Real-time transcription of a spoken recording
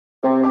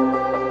Fragile,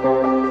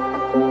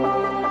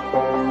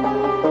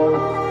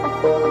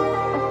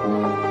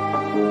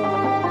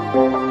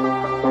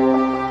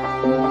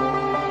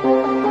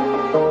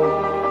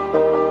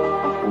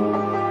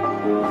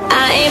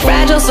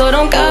 so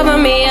don't cover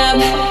me up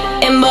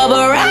in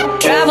bubble wrap.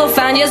 Travel,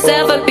 find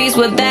yourself a piece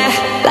with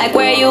that. Like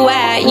where you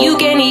at, you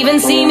can't even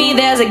see me,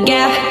 there's a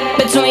gap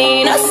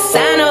between us.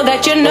 I know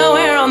that you're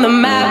nowhere on the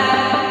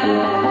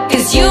map,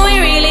 cause you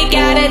ain't really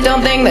got it.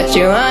 Don't think that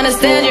you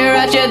understand, you're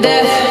at your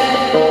depth.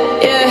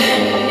 Yeah,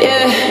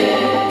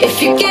 yeah.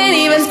 If you can't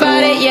even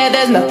spot it, yeah,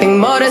 there's nothing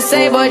more to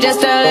say, boy, just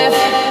turn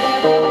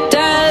left.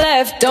 Turn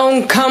left,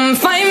 don't come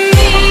find me.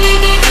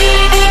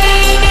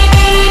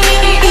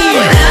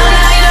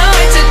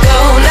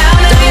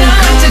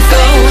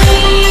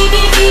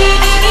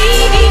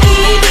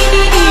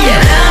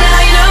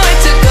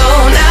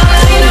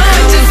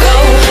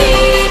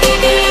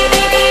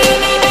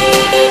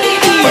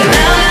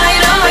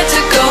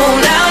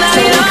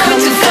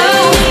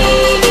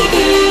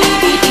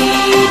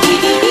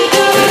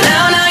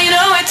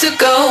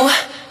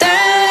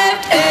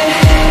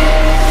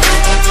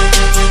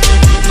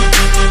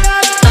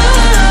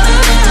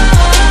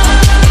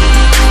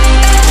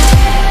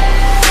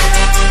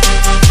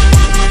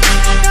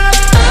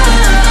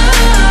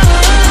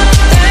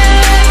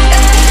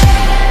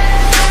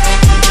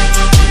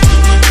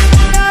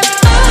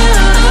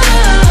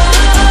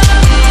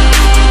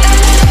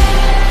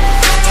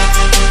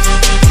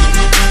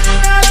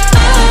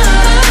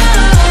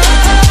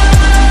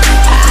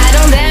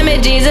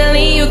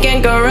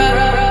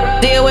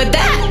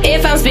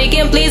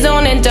 Please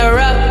don't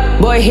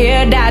interrupt. Boy,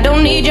 here, that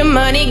don't need your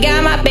money,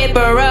 got my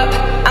paper up.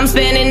 I'm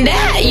spending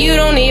that, you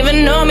don't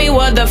even know me,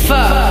 what the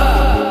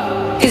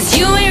fuck? Cause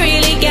you ain't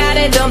really got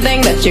it, don't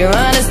think that you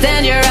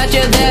understand, you're at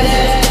your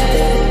depth.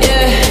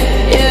 Yeah,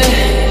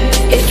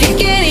 yeah. If you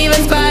can't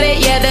even spot it,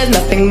 yeah, there's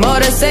nothing more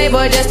to say,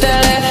 boy, just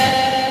turn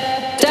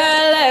left.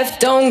 Turn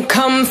left, don't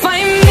come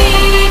find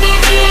me.